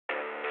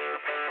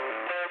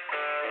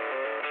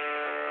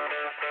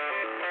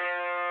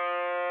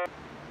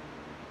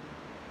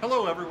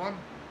Hello everyone.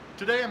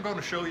 Today I'm going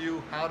to show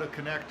you how to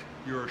connect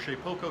your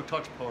Shapeoko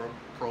Touch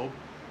Probe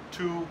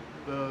to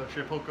the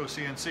Shapeoko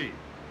CNC.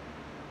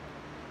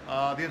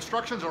 The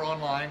instructions are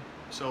online,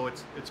 so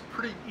it's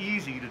pretty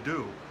easy to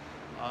do.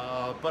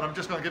 But I'm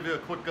just going to give you a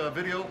quick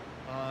video,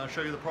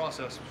 show you the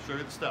process, show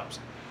you the steps.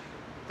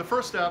 The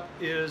first step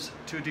is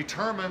to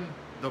determine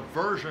the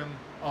version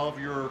of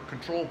your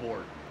control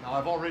board. Now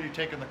I've already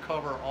taken the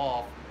cover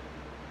off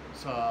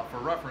for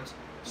reference,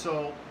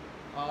 so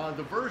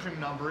the version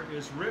number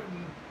is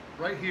written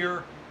right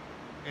here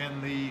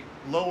in the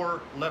lower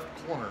left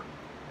corner,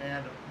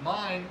 and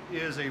mine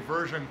is a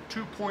version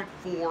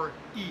 2.4E.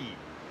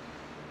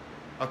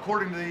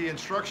 According to the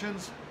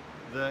instructions,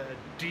 the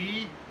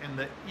D and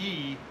the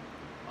E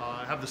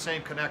have the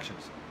same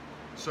connections.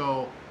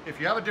 So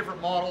if you have a different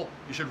model,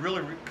 you should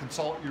really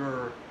consult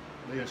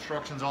the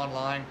instructions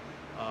online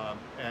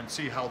and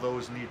see how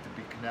those need to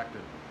be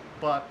connected.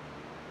 But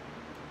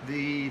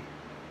the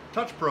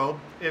touch probe,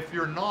 if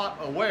you're not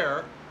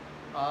aware,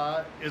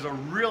 is a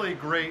really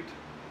great,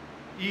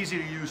 easy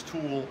to use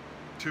tool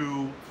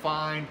to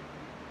find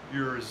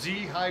your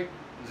Z height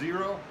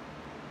 0,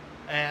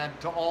 and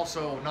to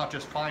also not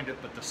just find it,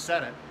 but to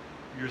set it,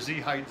 your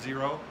Z height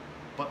 0,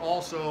 but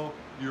also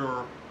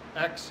your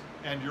X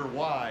and your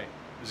Y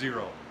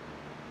 0.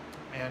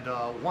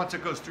 And once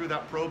it goes through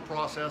that probe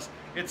process,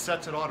 it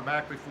sets it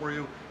automatically for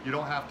you. You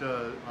don't have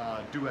to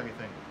do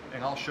anything.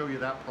 And I'll show you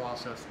that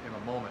process in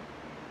a moment.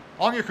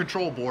 On your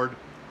control board,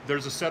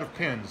 there's a set of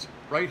pins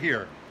right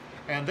here,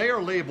 and they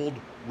are labeled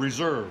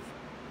reserve.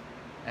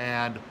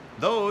 And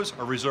those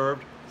are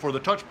reserved for the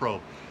touch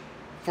probe.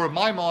 For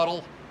my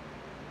model,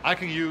 I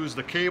can use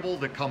the cable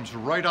that comes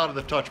right out of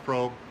the touch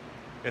probe.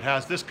 It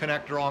has this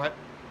connector on it,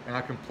 and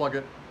I can plug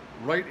it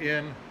right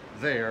in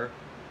there.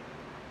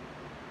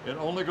 It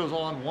only goes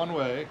on one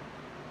way.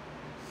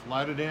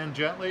 Slide it in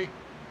gently,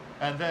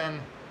 and then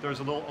there's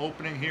a little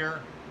opening here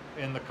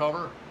in the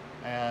cover,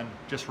 and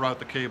just route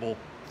the cable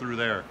through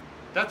there.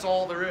 That's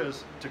all there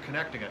is to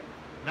connecting it.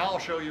 Now I'll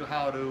show you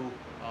how to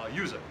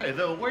use it. Okay,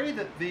 the way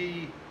that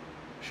the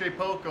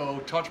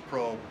Shapeoko Touch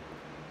Probe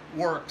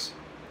works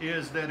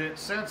is that it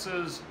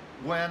senses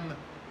when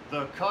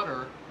the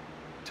cutter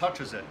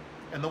touches it.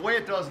 And the way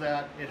it does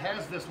that, it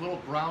has this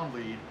little ground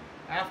lead.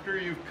 After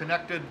you've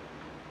connected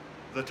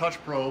the touch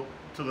probe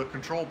to the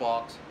control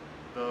box,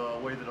 the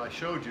way that I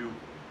showed you,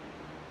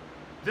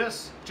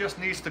 this just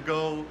needs to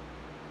go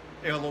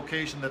in a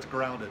location that's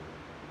grounded.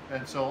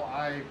 And so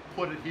I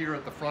put it here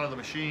at the front of the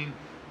machine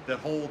that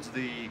holds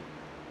the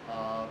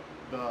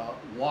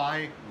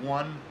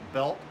Y1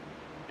 belt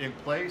in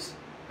place.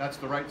 That's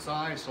the right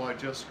size, so I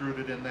just screwed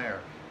it in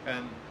there.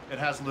 And it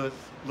has this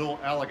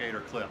little alligator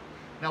clip.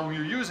 Now when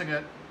you're using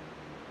it,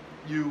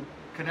 you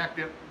connect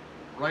it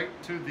right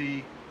to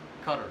the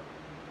cutter.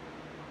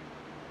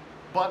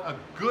 But a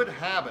good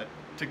habit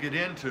to get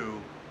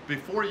into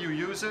before you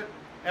use it,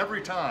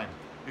 every time,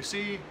 you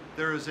see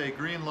there is a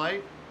green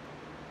light.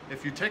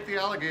 If you take the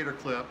alligator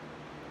clip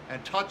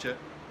and touch it,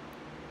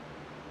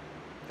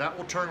 that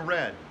will turn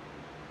red.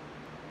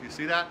 You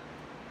see that?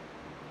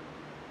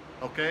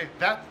 Okay,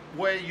 that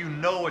way you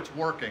know it's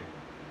working.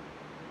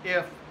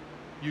 If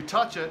you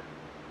touch it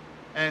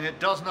and it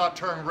does not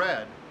turn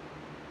red,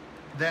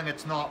 then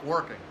it's not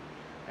working.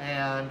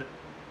 And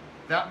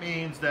that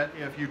means that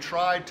if you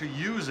try to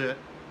use it,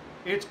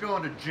 it's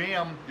going to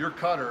jam your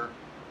cutter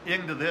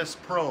into this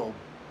probe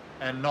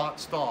and not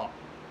stop.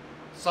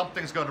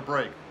 Something's going to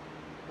break,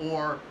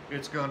 or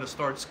it's going to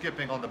start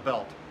skipping on the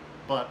belt.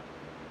 But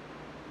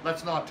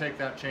let's not take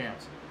that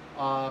chance.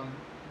 I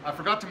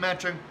forgot to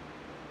mention,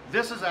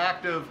 this is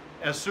active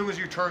as soon as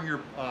you turn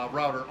your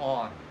router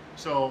on.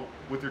 So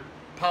with your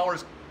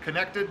powers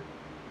connected,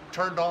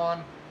 turned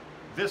on,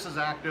 this is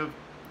active.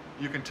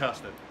 You can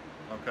test it,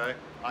 okay?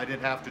 I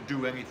didn't have to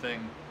do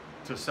anything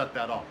to set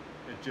that up.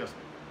 It just,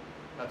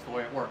 that's the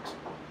way it works.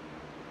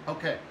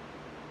 Okay,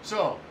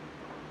 so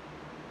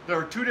there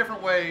are two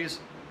different ways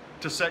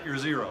to set your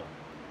 0.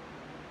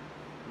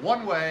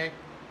 One way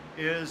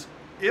is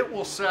it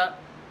will set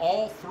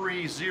all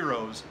 3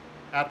 zeros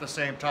at the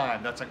same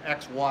time. That's an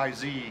X, Y,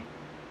 Z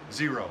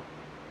 0.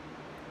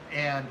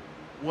 And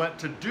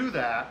to do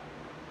that,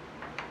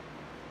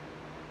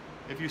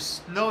 if you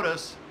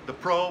notice, the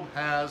probe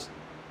has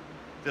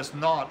this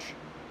notch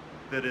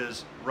that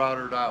is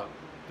routed out,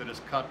 that is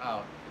cut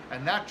out.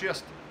 And that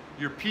just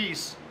your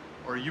piece,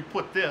 or you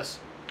put this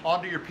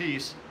onto your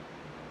piece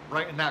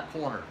right in that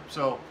corner.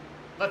 So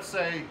let's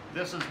say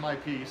this is my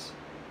piece,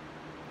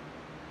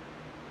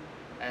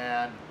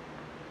 and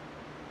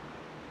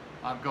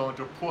I'm going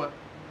to put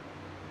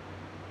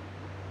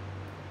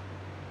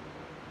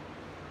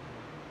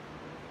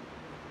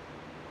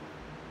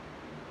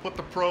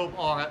the probe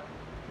on it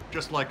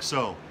just like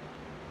so.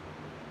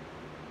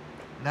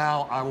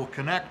 Now I will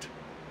connect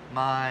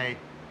my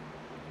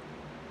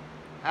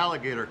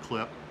alligator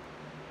clip.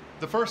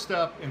 The first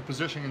step in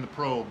positioning the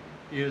probe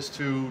is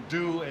to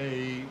do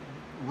a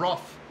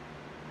rough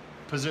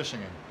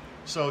positioning.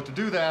 So to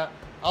do that,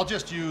 I'll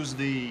just use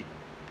the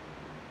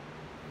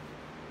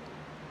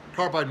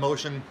carbide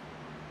motion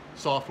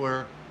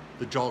software,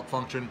 the jog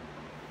function,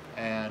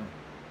 and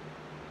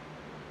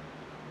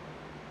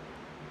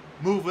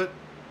move it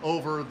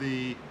over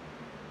the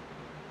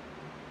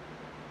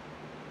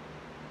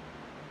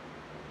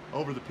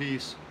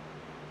piece,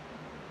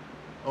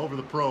 over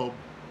the probe.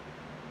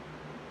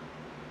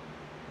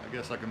 I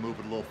guess I can move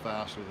it a little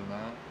faster than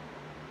that.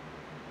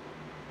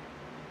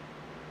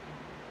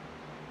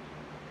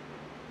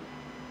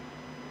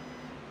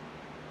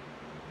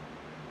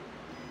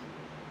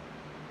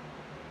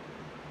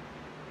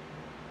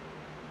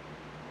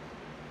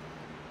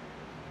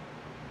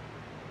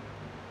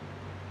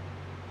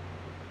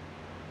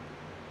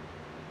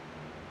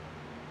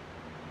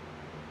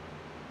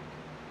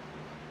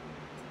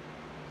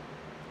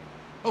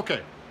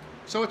 Okay,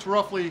 so it's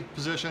roughly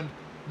positioned.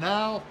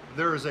 Now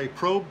there is a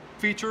probe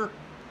feature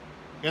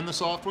in the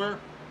software,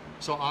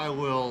 so I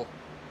will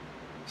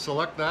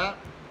select that.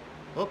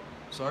 Oh,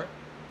 sorry.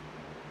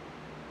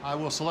 I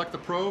will select the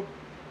probe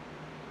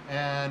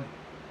and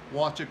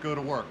watch it go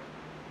to work.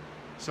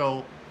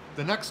 So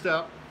the next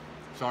step,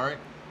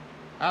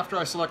 after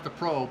I select the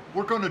probe,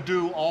 we're going to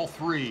do all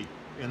three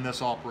in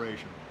this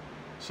operation.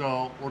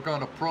 So we're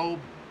going to probe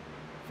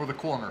for the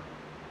corner.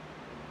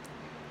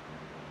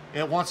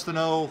 It wants to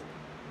know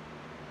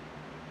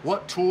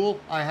what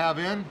tool I have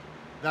in.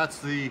 That's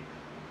the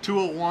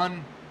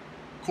 201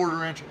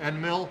 1/4"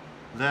 end mill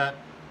that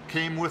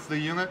came with the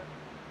unit,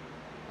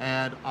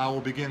 and I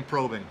will begin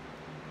probing.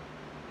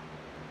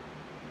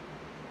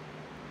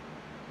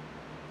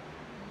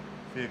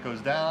 See, it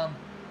goes down,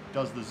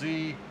 does the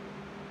Z,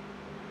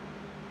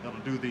 it'll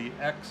do the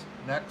X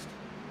next.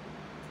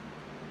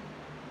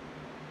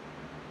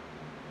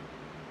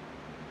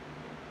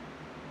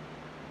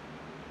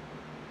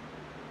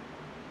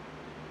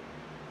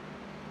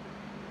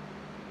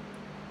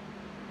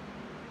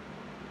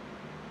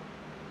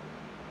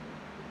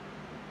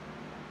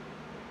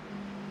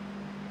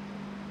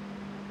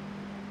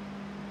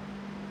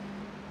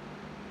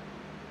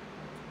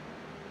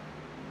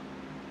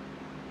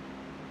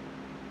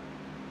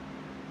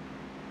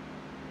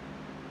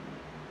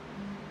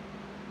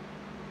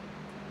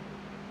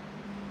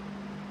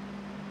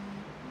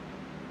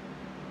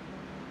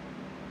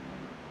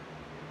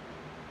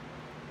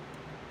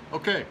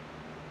 Okay,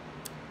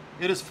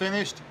 it is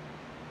finished.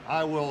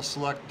 I will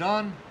select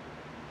done.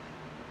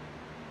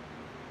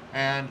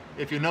 And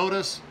if you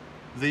notice,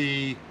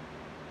 the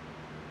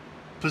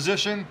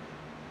position,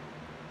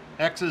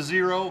 X is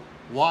 0,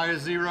 Y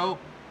is 0,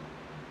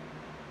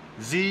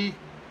 Z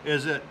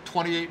is at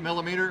 28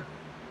 millimeter.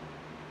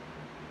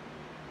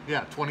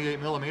 Yeah, 28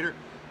 millimeter.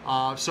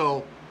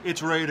 So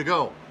it's ready to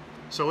go.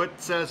 So it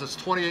says it's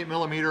 28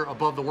 millimeter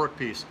above the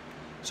workpiece.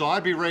 So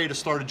I'd be ready to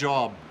start a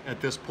job at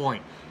this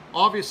point.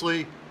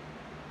 Obviously,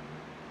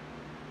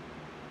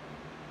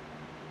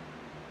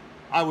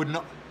 I would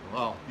not,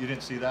 well, you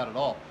didn't see that at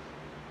all.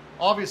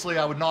 Obviously,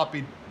 I would not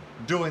be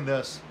doing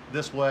this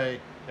way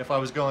if I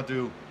was going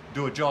to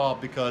do a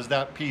job, because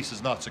that piece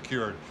is not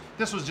secured.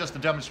 This was just a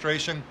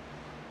demonstration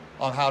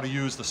on how to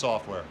use the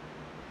software.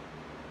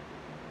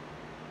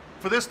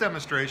 For this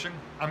demonstration,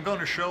 I'm going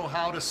to show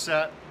how to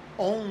set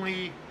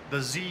only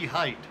the Z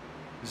height,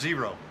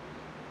 0.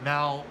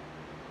 Now,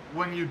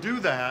 when you do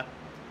that,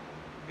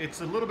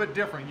 it's a little bit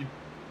different. You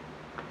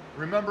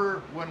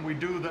remember when we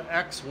do the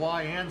X,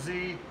 Y, and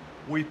Z,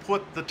 we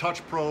put the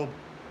touch probe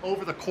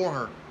over the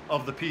corner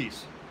of the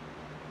piece.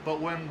 But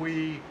when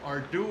we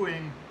are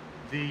doing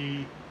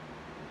the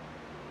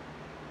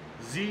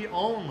Z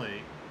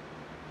only,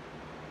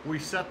 we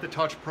set the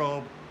touch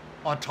probe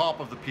on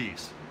top of the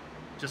piece,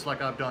 just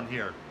like I've done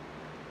here.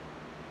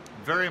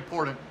 Very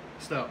important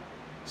step.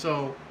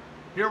 So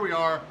here we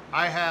are.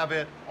 I have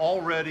it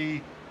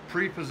already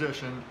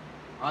pre-positioned.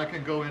 I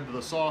can go into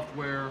the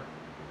software,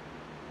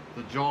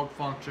 the jog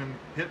function,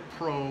 hit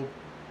probe.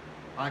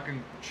 I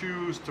can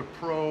choose to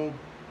probe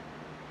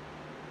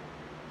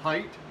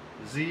height,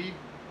 Z,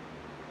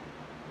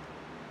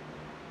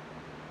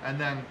 and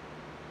then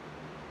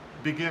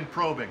begin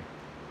probing.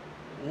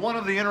 One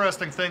of the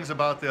interesting things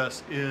about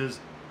this is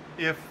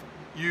if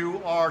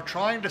you are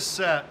trying to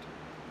set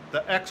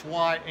the X,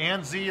 Y,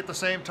 and Z at the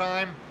same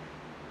time,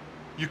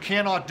 you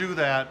cannot do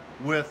that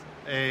with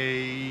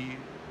a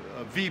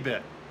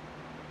V-bit.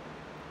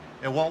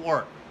 It won't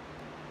work.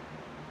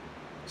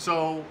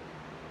 So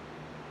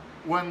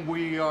when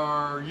we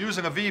are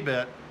using a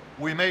V-bit,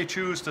 we may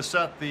choose to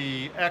set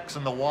the X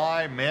and the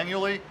Y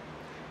manually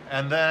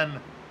and then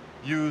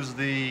use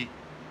the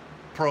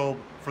probe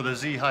for the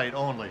Z height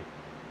only.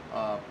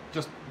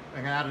 Just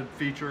an added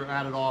feature,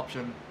 added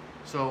option.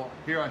 So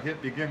here I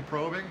hit begin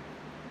probing.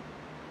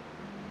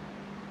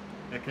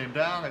 It came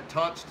down, it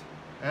touched,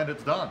 and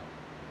it's done.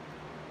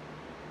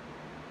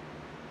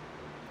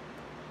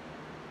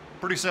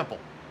 Pretty simple.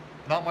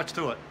 Not much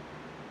to it.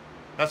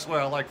 That's the way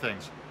I like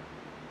things.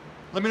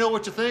 Let me know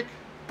what you think.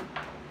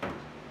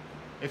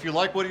 If you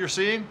like what you're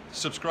seeing,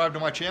 subscribe to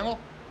my channel.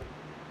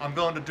 I'm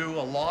going to do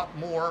a lot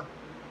more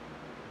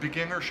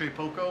beginner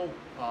Shapeoko,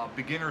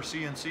 beginner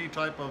CNC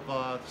type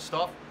of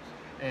stuff.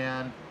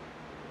 And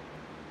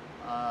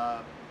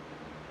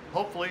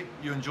hopefully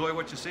you enjoy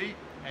what you see,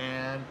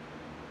 and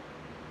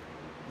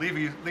leave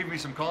me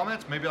some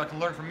comments. Maybe I can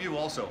learn from you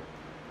also.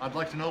 I'd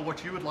like to know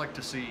what you would like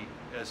to see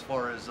as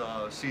far as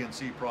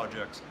CNC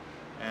projects,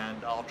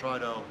 and I'll try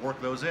to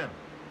work those in.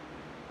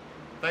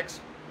 Thanks.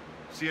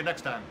 See you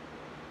next time.